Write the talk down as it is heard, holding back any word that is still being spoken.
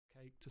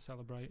cake to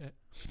celebrate it.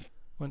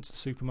 Went to the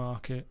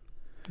supermarket,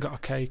 got a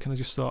cake, and I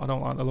just thought, I don't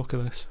like the look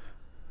of this.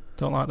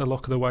 Don't like the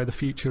look of the way the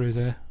future is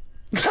here.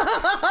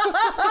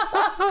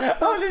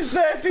 On his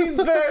 13th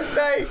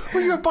birthday.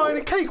 Well, you were buying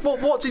a cake.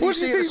 What did you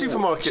see at the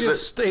supermarket?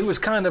 It was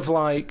kind of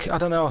like, I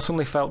don't know, I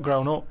suddenly felt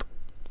grown up.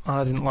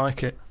 I didn't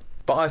like it.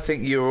 But I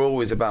think you were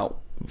always about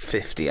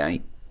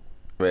 58,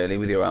 really,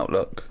 with your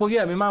outlook. Well,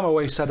 yeah, my mum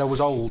always said I was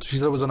old. She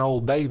said I was an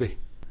old baby.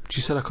 She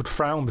said I could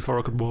frown before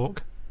I could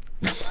walk.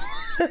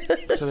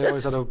 So they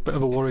always had a bit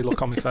of a worried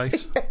look on my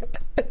face.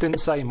 Didn't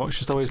say much,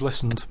 just always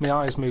listened. My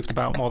eyes moved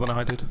about more than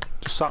I did.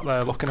 Just sat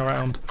there looking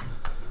around,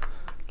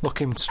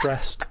 looking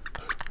stressed.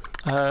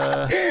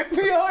 My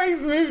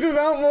eyes moved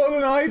about more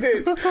than I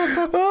did.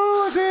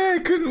 Oh dear,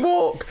 couldn't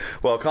walk.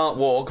 Well, I can't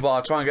walk, but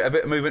I'll try and get a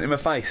bit of movement in my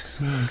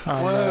face.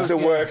 It's a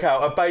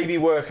workout, a baby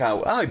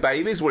workout. Hi,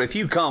 babies. Well, if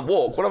you can't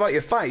walk, what about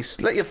your face?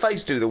 Let your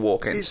face do the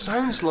walking. It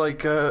sounds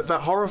like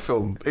that horror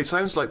film. It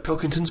sounds like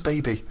Pilkington's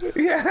Baby.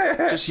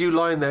 Yeah. Just you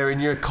lying there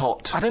in your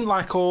cot. I didn't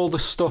like all the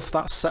stuff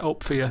that's set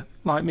up for you.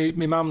 Like,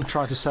 my mum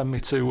tried to send me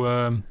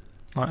to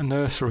like a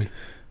nursery.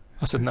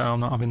 I said, no,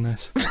 I'm not having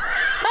this.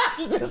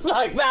 Just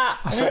like that.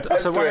 I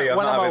said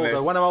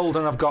when I'm older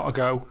and I've got to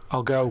go,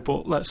 I'll go,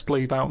 but let's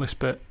leave out this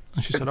bit.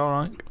 And she said, all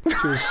right.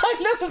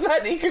 I love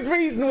that he could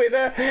reason with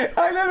her.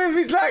 I love him.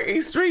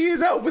 He's 3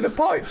 years old with a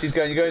pipe. She's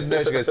going, you're going to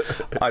nursery. She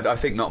goes, I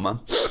think not,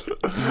 Mum.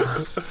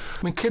 I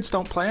mean, kids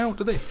don't play out,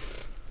 do they?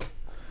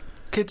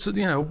 Kids,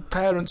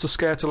 parents are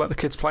scared to let the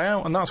kids play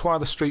out, and that's why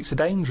the streets are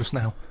dangerous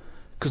now,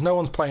 because no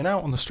one's playing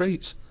out on the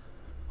streets.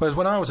 Whereas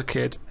when I was a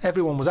kid,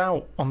 everyone was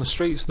out on the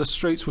streets. The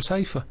streets were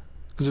safer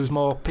because there was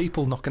more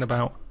people knocking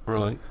about.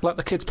 Right. Let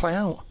the kids play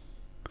out.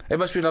 It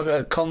must be like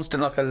a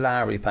constant, like a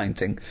Larry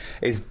painting,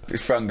 his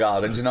front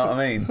garden, do you know what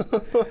I mean?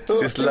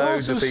 Just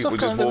loads of people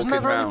just walking around. There was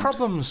never any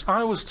problems.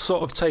 I was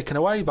sort of taken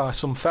away by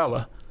some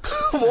fella.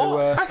 What?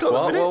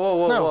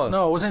 Whoa.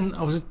 No,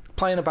 I was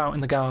playing about in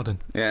the garden.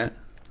 Yeah.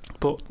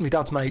 But my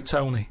dad's mate,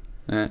 Tony,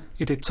 yeah,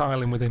 he did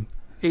tiling with him.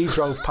 He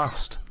drove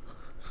past,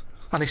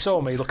 and he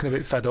saw me looking a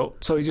bit fed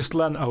up, so he just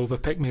leant over,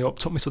 picked me up,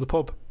 took me to the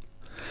pub.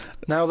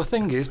 Now, the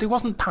thing is, there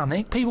wasn't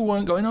panic. People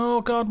weren't going,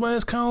 oh, God,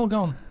 where's Karl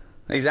gone?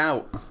 He's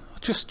out.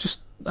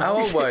 Just how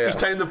old were you? He's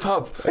down the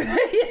pub.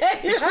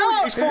 Yeah,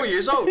 he's 4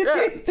 years old,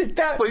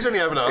 yeah. Well, he's only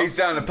having He's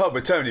down the pub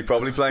with Tony,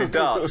 probably playing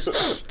darts.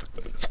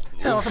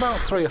 Yeah, I was about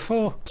 3 or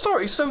 4.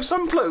 Sorry, so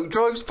some bloke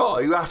drives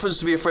by who happens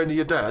to be a friend of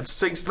your dad's,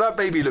 thinks that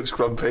baby looks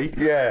grumpy.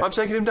 Yeah. I'm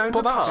taking him down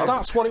to the pub.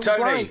 That's what it was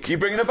Tony, like. you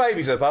bringing a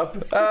baby to the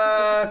pub?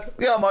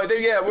 Yeah, I might do,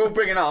 yeah, we're all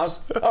bringing ours.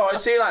 All right,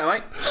 see you later,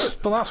 mate.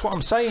 But that's what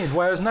I'm saying,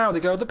 whereas now they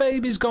go, the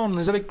baby's gone,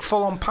 there's a big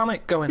full-on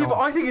panic going on. Yeah,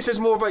 but I think it says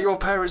more about your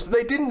parents that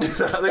they didn't do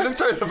that. They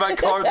looked out the back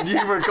garden,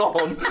 you were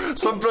gone,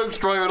 some bloke's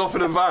driving off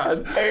in a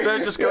van, they're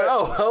just going,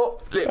 oh, well,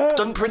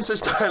 doesn't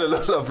Princess Diana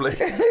look lovely?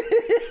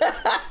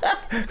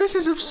 This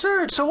is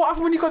absurd. So what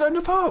happened when you got down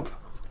the pub?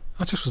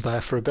 I just was there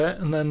for a bit,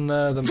 and then...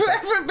 for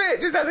a bit?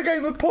 Just had a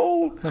game of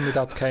pool? Then my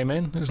dad came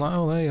in. He was like,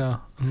 oh, there you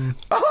are.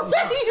 Oh,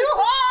 there you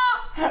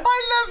are!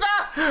 I love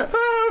that!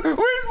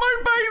 Where's my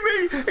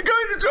baby?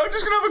 I'm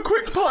just going to have a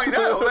quick pint.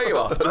 Oh, there you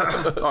are.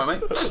 All right,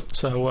 mate.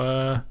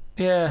 So,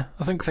 yeah,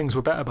 I think things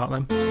were better back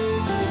then.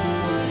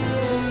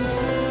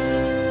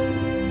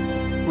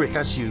 Rick,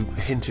 as you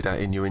hinted at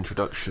in your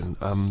introduction,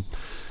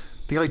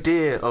 the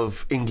idea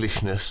of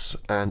Englishness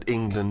and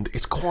England,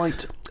 it's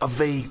quite a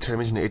vague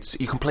term, isn't it?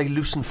 You can play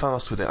loose and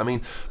fast with it. I mean,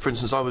 for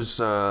instance, I was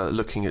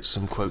looking at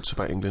some quotes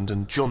about England,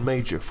 and John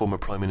Major, former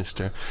Prime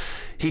Minister,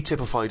 he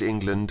typified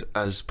England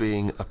as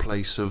being a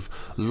place of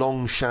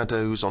long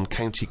shadows on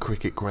county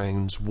cricket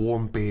grounds,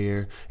 warm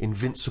beer,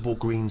 invincible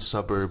green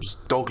suburbs,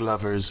 dog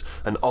lovers,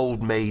 and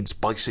old maids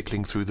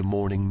bicycling through the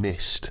morning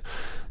mist.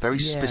 Very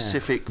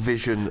specific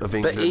vision of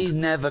England. But he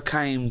never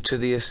came to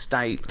the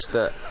estate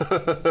that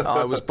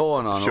I was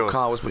born on, or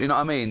Karl was. You know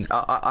what I mean?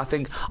 I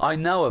think I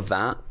know of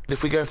that.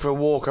 If we go for a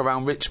walk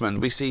around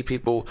Richmond, we see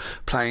people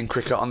playing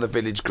cricket on the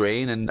village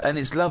green, and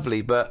it's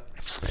lovely. But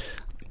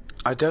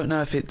I don't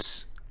know if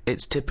it's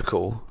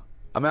typical.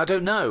 I mean, I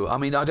don't know. I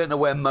mean, I don't know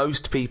where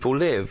most people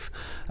live.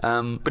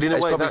 But in a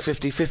it's way, probably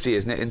 50-50,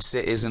 isn't it, in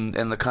cities and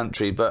in the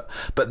country? But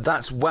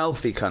that's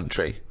wealthy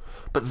country.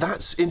 But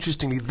that's,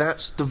 interestingly,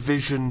 that's the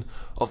vision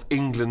of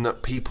England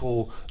that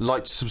people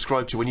like to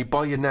subscribe to. When you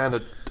buy your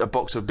nan a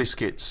box of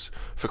biscuits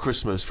for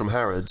Christmas from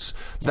Harrods,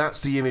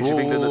 that's the image of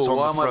England that's on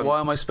the front. Why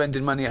am I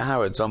spending money at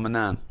Harrods on my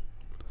nan?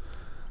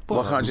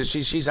 Well, why can't I just,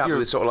 she's happy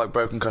with sort of like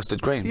broken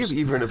custard creams.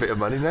 You've earned a bit of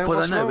money now. Well,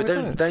 I know,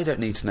 but they don't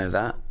need to know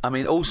that. I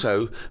mean,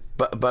 also,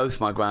 both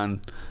my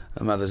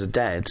grandmothers are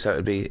dead, so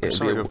it'd be.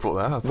 Sorry to have brought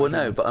that up. Well,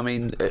 no, but I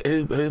mean,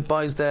 who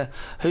buys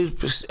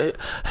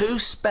who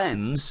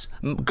spends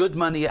good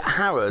money at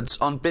Harrods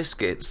on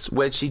biscuits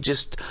where she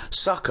just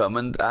suck them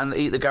and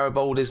eat the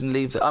Garibaldis and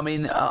leave? I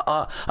mean,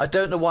 I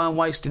don't know why I'm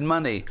wasting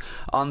money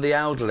on the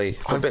elderly.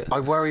 I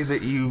worry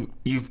that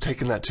you've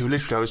taken that too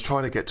literally. I was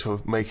trying to get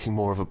to making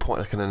more of a point,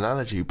 like an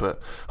analogy,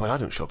 but I mean, I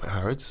don't shop at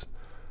Harrods.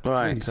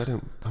 Right. Please, I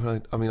don't.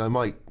 I mean, I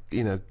might,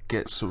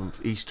 get some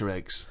Easter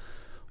eggs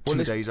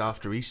 2 days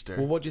after Easter.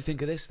 Well, what do you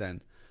think of this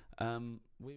then?